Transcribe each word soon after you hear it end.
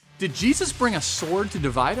Did Jesus bring a sword to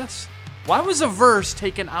divide us? Why was a verse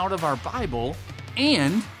taken out of our Bible?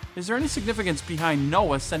 And is there any significance behind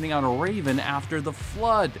Noah sending out a raven after the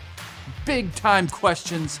flood? Big time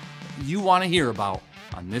questions you want to hear about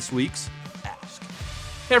on this week's Ask.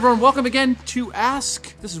 Hey everyone, welcome again to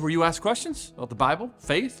Ask. This is where you ask questions about the Bible,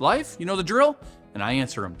 faith, life. You know the drill, and I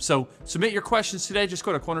answer them. So submit your questions today. Just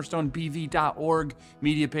go to cornerstonebv.org,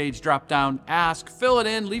 media page, drop down, ask, fill it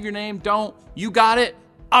in, leave your name, don't. You got it.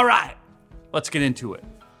 All right, let's get into it.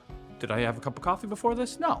 Did I have a cup of coffee before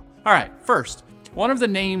this? No. All right, first, one of the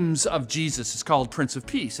names of Jesus is called Prince of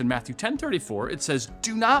Peace. In Matthew 10:34, it says,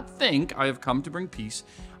 "Do not think I have come to bring peace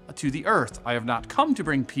to the earth. I have not come to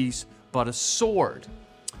bring peace, but a sword."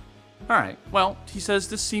 All right, well, he says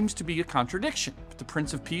this seems to be a contradiction. If the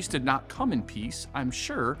Prince of Peace did not come in peace, I'm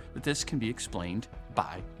sure that this can be explained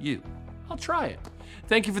by you. I'll try it.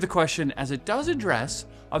 Thank you for the question, as it does address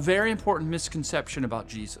a very important misconception about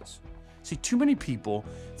Jesus. See, too many people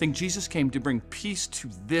think Jesus came to bring peace to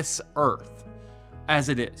this earth as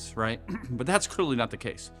it is, right? But that's clearly not the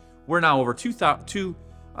case. We're now over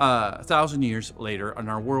 2,000 years later, and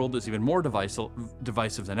our world is even more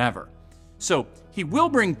divisive than ever. So he will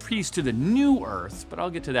bring peace to the new earth, but I'll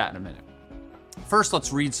get to that in a minute. First,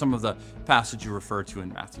 let's read some of the passage you refer to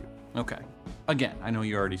in Matthew. Okay. Again, I know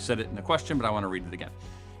you already said it in the question, but I want to read it again.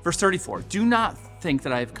 Verse 34, "Do not think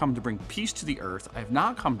that I have come to bring peace to the earth. I have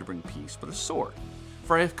not come to bring peace, but a sword.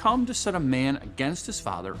 For I have come to set a man against his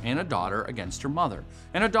father, and a daughter against her mother,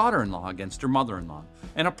 and a daughter-in-law against her mother-in-law.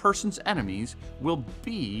 And a person's enemies will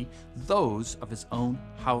be those of his own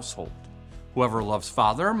household. Whoever loves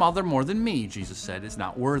father or mother more than me," Jesus said, "is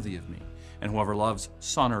not worthy of me. And whoever loves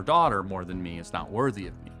son or daughter more than me is not worthy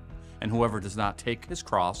of me. And whoever does not take his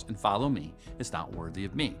cross and follow me is not worthy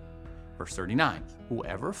of me." Verse 39,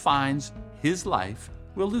 "Whoever finds his life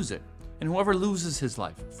will lose it, and whoever loses his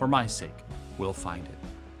life for my sake will find it."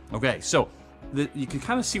 Okay, so you can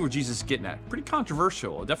kind of see where Jesus is getting at. Pretty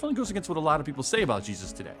controversial. It definitely goes against what a lot of people say about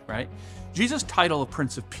Jesus today, right? Jesus' title of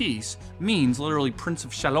Prince of Peace means literally Prince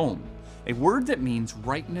of Shalom, a word that means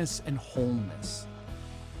rightness and wholeness.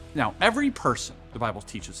 Now, every person, the Bible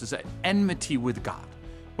teaches, is at enmity with God.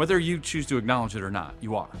 Whether you choose to acknowledge it or not,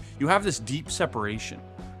 you are. You have this deep separation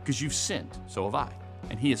because you've sinned, so have I,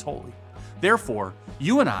 and he is holy. Therefore,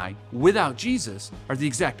 you and I, without Jesus, are the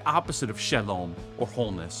exact opposite of shalom or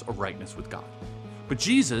wholeness or rightness with God. But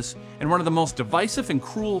Jesus, in one of the most divisive and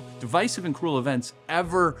cruel events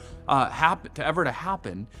ever to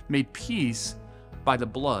happen, made peace by the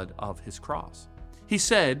blood of his cross. He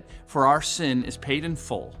said, "For our sin is paid in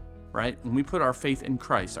full." Right? When we put our faith in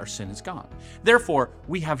Christ, our sin is gone. Therefore,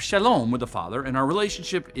 we have shalom with the Father, and our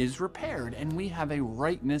relationship is repaired, and we have a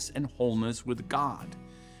rightness and wholeness with God.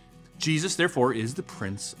 Jesus, therefore, is the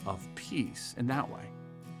Prince of Peace in that way.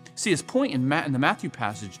 See, his point in the Matthew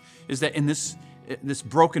passage is that in this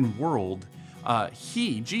broken world,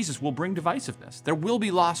 Jesus, will bring divisiveness. There will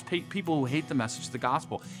be lost people who hate the message of the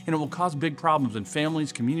gospel, and it will cause big problems in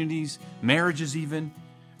families, communities, marriages even.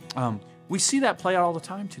 We see that play out all the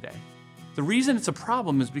time today. The reason it's a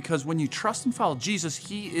problem is because when you trust and follow Jesus,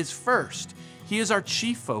 he is first. He is our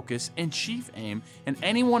chief focus and chief aim, and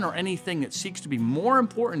anyone or anything that seeks to be more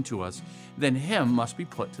important to us than him must be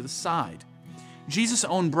put to the side. Jesus'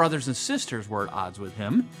 own brothers and sisters were at odds with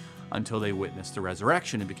him until they witnessed the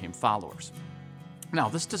resurrection and became followers. Now,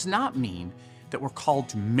 this does not mean that we're called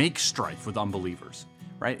to make strife with unbelievers,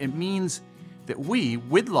 right? It means that we,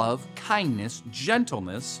 with love, kindness,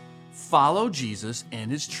 gentleness, follow Jesus and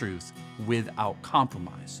his truth without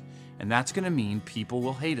compromise. And that's going to mean people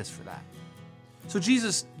will hate us for that. So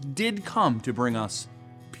Jesus did come to bring us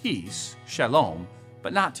peace, shalom,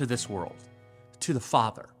 but not to this world, to the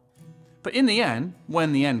Father. But in the end,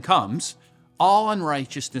 when the end comes, all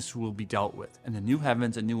unrighteousness will be dealt with, and the new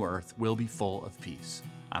heavens and new earth will be full of peace.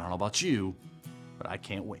 I don't know about you, but I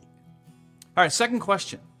can't wait. All right, second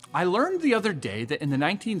question. I learned the other day that in the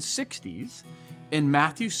 1960s, in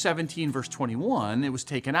Matthew 17, verse 21, it was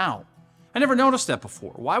taken out. I never noticed that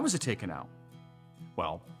before. Why was it taken out?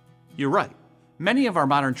 Well, you're right. Many of our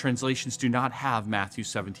modern translations do not have Matthew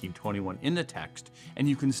 17:21 in the text, and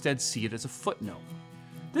you can instead see it as a footnote.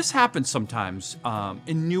 This happens sometimes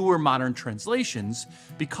in newer modern translations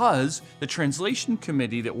because the translation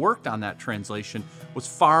committee that worked on that translation was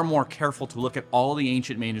far more careful to look at all the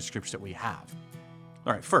ancient manuscripts that we have.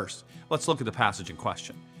 All right, first, let's look at the passage in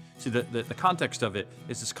question. See, the context of it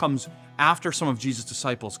is this comes after some of Jesus'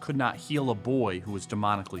 disciples could not heal a boy who was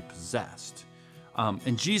demonically possessed.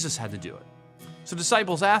 And Jesus had to do it. So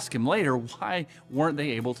disciples asked him later, why weren't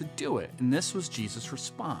they able to do it? And this was Jesus'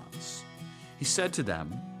 response. He said to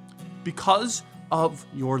them, "Because of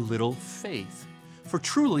your little faith. For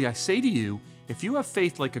truly I say to you, if you have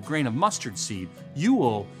faith like a grain of mustard seed, you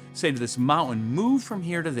will say to this mountain, move from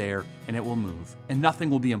here to there, and it will move, and nothing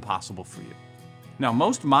will be impossible for you. Now,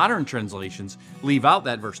 most modern translations leave out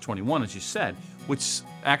that verse 21, as you said, which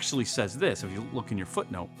actually says this, if you look in your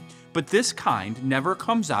footnote. But this kind never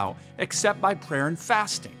comes out except by prayer and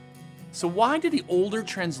fasting. So why do the older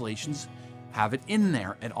translations have it in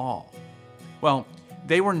there at all? Well,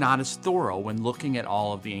 they were not as thorough when looking at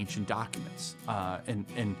all of the ancient documents.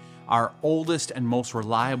 And our oldest and most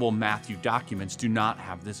reliable Matthew documents do not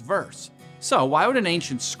have this verse. So why would an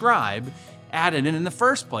ancient scribe add it in the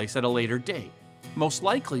first place at a later date? Most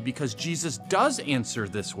likely because Jesus does answer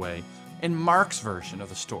this way in Mark's version of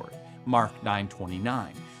the story, Mark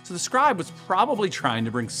 9:29. So the scribe was probably trying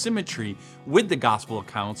to bring symmetry with the gospel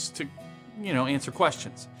accounts to, answer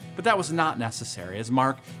questions. But that was not necessary, as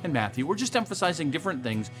Mark and Matthew were just emphasizing different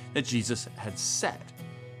things that Jesus had said.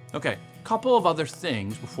 Okay, a couple of other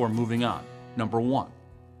things before moving on. Number one,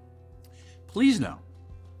 please know,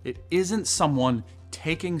 it isn't someone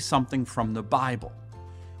taking something from the Bible.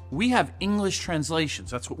 We have English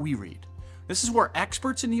translations, that's what we read. This is where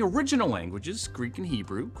experts in the original languages, Greek and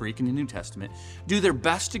Hebrew, Greek and the New Testament, do their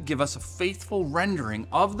best to give us a faithful rendering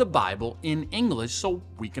of the Bible in English so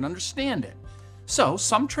we can understand it. So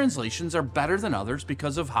some translations are better than others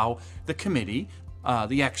because of how the committee,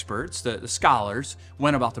 the experts, the scholars,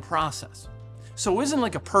 went about the process. So it isn't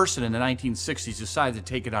like a person in the 1960s decided to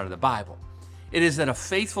take it out of the Bible. It is that a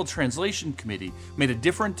faithful translation committee made a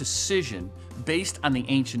different decision based on the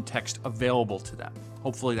ancient text available to them.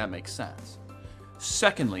 Hopefully that makes sense.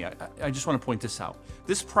 Secondly, I just want to point this out.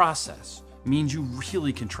 This process means you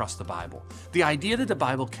really can trust the Bible. The idea that the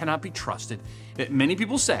Bible cannot be trusted, that many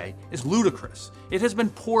people say, is ludicrous. It has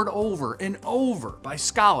been pored over and over by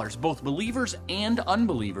scholars, both believers and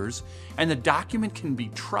unbelievers, and the document can be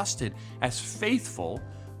trusted as faithful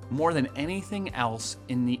more than anything else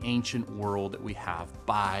in the ancient world that we have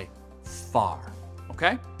by far.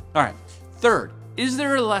 Okay? All right. Third, is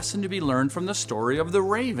there a lesson to be learned from the story of the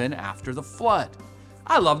raven after the flood?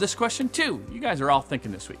 I love this question too. You guys are all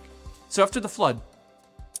thinking this week. So after the flood,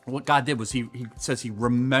 what God did was he says he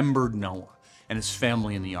remembered Noah and his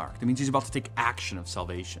family in the ark. That means he's about to take action of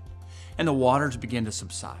salvation. And the waters began to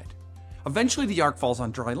subside. Eventually the ark falls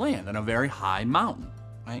on dry land on a very high mountain,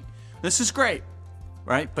 right? This is great,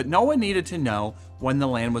 right? But Noah needed to know when the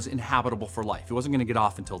land was inhabitable for life. He wasn't going to get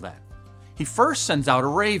off until then. He first sends out a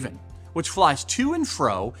raven, which flies to and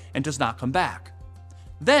fro and does not come back.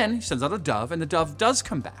 Then he sends out a dove, and the dove does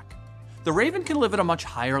come back. The raven can live at a much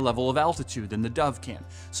higher level of altitude than the dove can.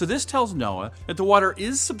 So this tells Noah that the water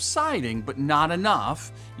is subsiding, but not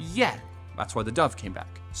enough yet. That's why the dove came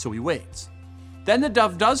back. So he waits. Then the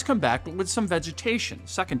dove does come back with some vegetation,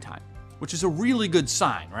 second time, which is a really good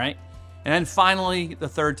sign, right? And then finally, the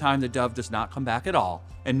third time, the dove does not come back at all,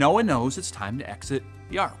 and Noah knows it's time to exit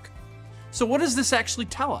the ark. So what does this actually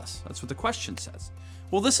tell us? That's what the question says.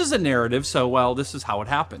 Well, this is a narrative, so, this is how it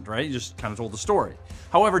happened, right? You just kind of told the story.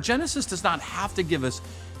 However, Genesis does not have to give us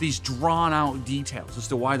these drawn-out details as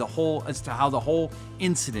to how the whole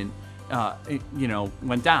incident,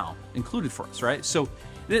 went down, included for us, right? So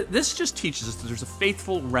this just teaches us that there's a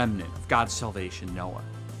faithful remnant of God's salvation, Noah,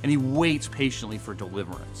 and he waits patiently for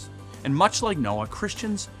deliverance. And much like Noah,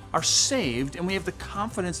 Christians are saved, and we have the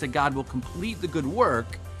confidence that God will complete the good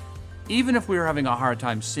work, even if we are having a hard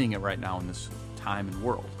time seeing it right now in this time and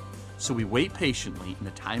world. So we wait patiently in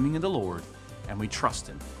the timing of the Lord, and we trust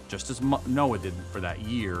him, just as Noah did for that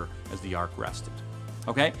year as the ark rested.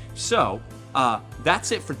 Okay, so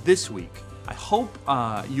that's it for this week. I hope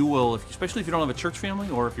you will, especially if you don't have a church family,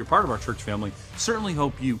 or if you're part of our church family, certainly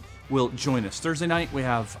hope you will join us. Thursday night we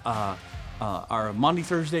have our Monday,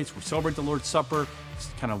 Thursdays, we celebrate the Lord's Supper. It's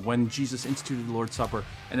kind of when Jesus instituted the Lord's Supper.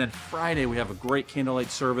 And then Friday, we have a great candlelight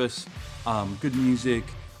service, good music,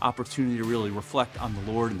 opportunity to really reflect on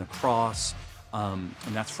the Lord and the cross. And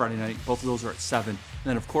that's Friday night. Both of those are at 7. And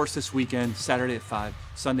then, of course, this weekend, Saturday at 5,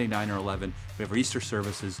 Sunday 9 or 11, we have our Easter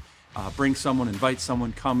services. Bring someone, invite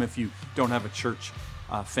someone, come if you don't have a church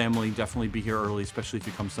family. Definitely be here early, especially if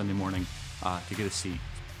you come Sunday morning to get a seat.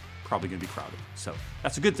 Probably going to be crowded. So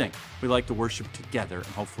that's a good thing. We like to worship together, and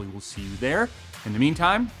hopefully we'll see you there. In the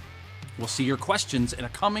meantime, we'll see your questions in a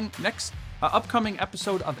upcoming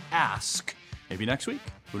episode of Ask. Maybe next week.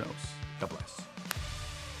 Who knows? God bless.